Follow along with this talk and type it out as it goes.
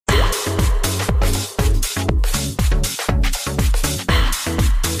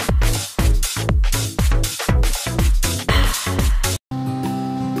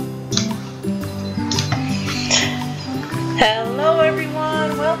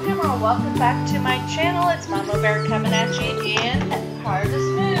welcome back to my channel. It's Mama Bear coming at you in Harvest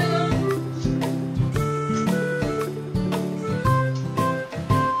Moon.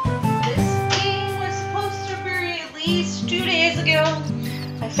 This game was supposed to be released 2 days ago.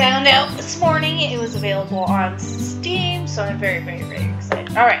 I found out this morning it was available on Steam, so I'm very, very, very excited.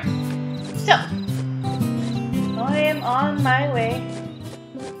 Alright, so I am on my way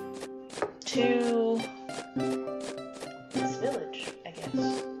to this village, I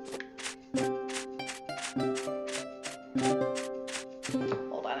guess.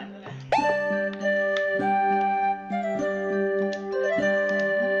 Hold on, I'm gonna...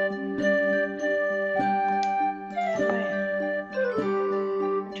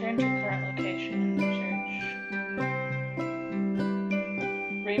 Return to current location. Search.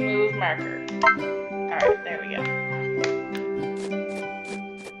 Remove marker. Alright, there we go.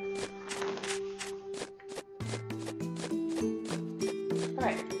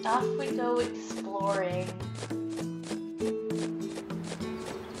 Alright, off we go exploring.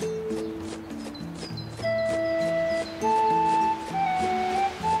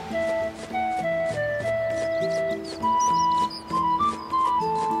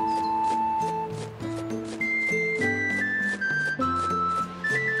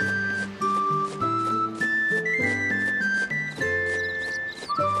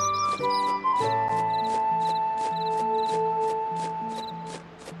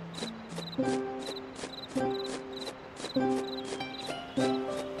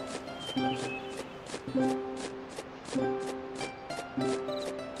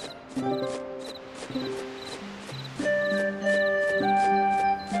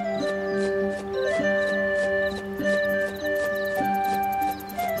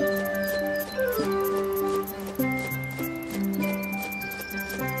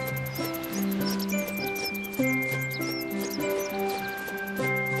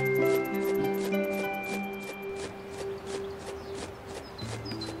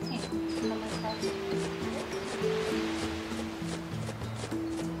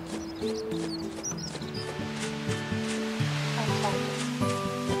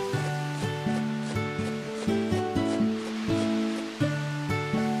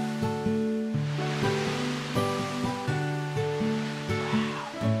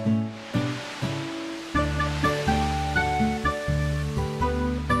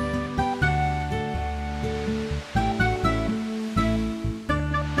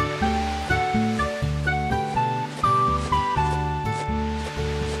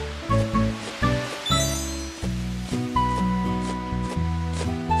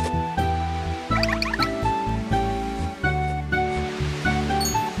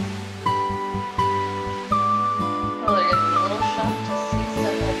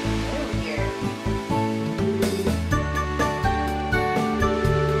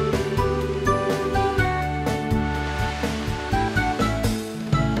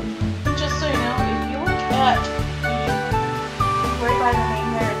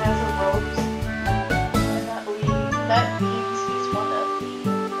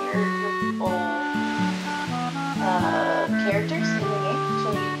 Characters in the game, so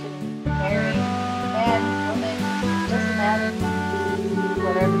you can marry man, woman, doesn't matter,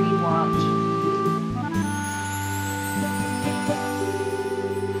 whatever you want.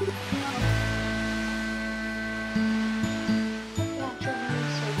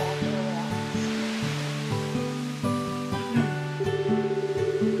 Attributes or backgrounds.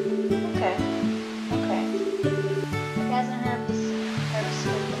 Okay, it hasn't had a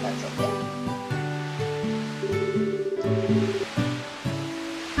swim, but that's okay.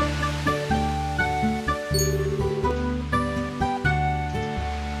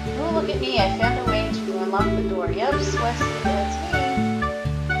 Look at me, I found a way to unlock the door. Yep, Wesley, that's me.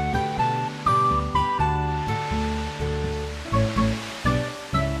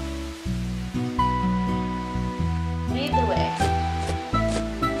 Lead the way.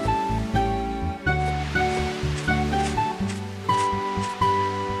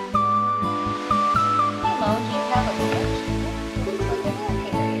 Hello, do you have a boat? It looks like a air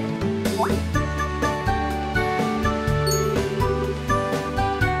carrier.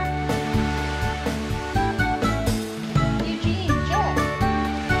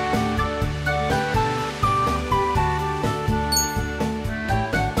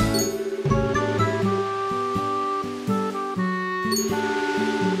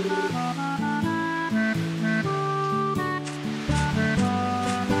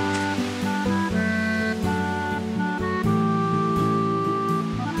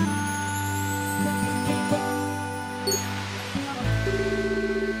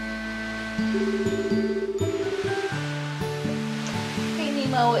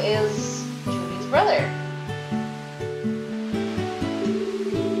 Nemo is Julie's brother.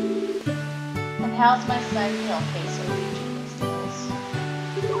 And how's my son? Okay, so Julie's deals.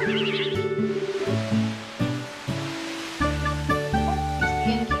 He's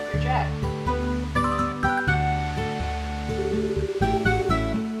the innkeeper Jack.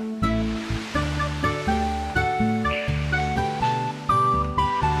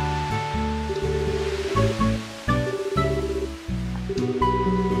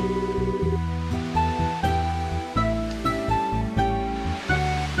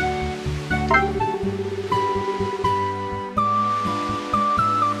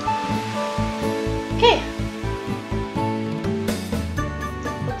 Okay.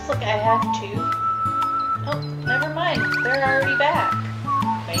 Looks like I have to. Oh, never mind. They're already back.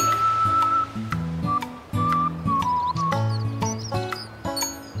 Maybe.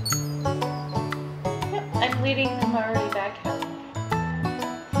 Yep, I'm leading them already back home.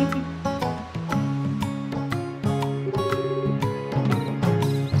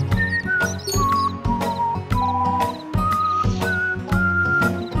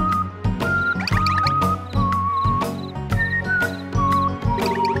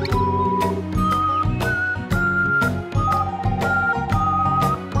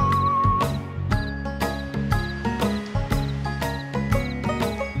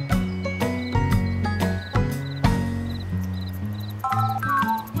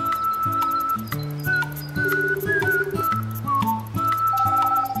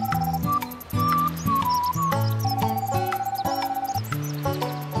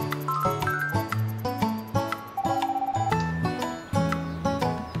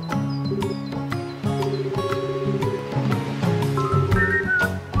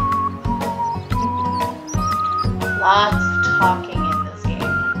 Lots of talking in this game.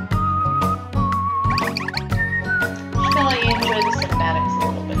 Just gonna let you enjoy the cinematics a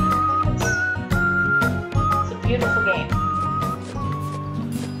little bit because it's a beautiful game.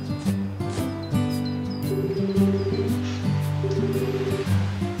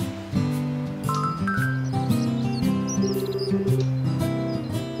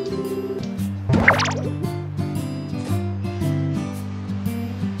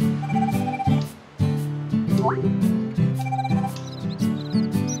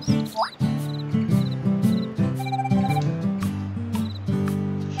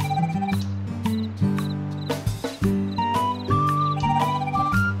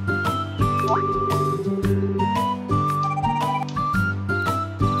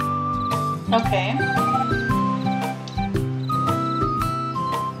 Okay.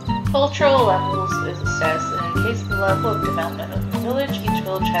 Cultural levels is assessed, and in case of the level of development of the village, each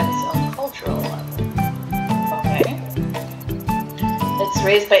village has its own cultural level. Okay. It's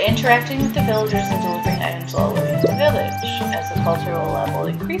raised by interacting with the villagers and delivering items while living in the village. As the cultural level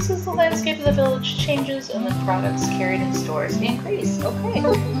increases, the landscape of the village changes, and the products carried in stores increase. Okay.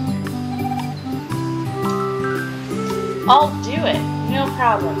 I'll do it. No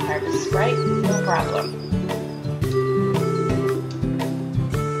problem, Harvest Sprite. No problem.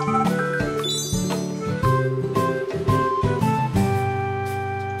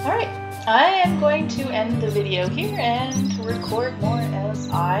 Alright, I am going to end the video here and record more as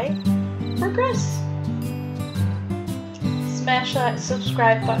I progress. Smash that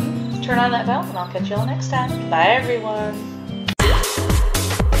subscribe button, turn on that bell, and I'll catch you all next time. Bye, everyone.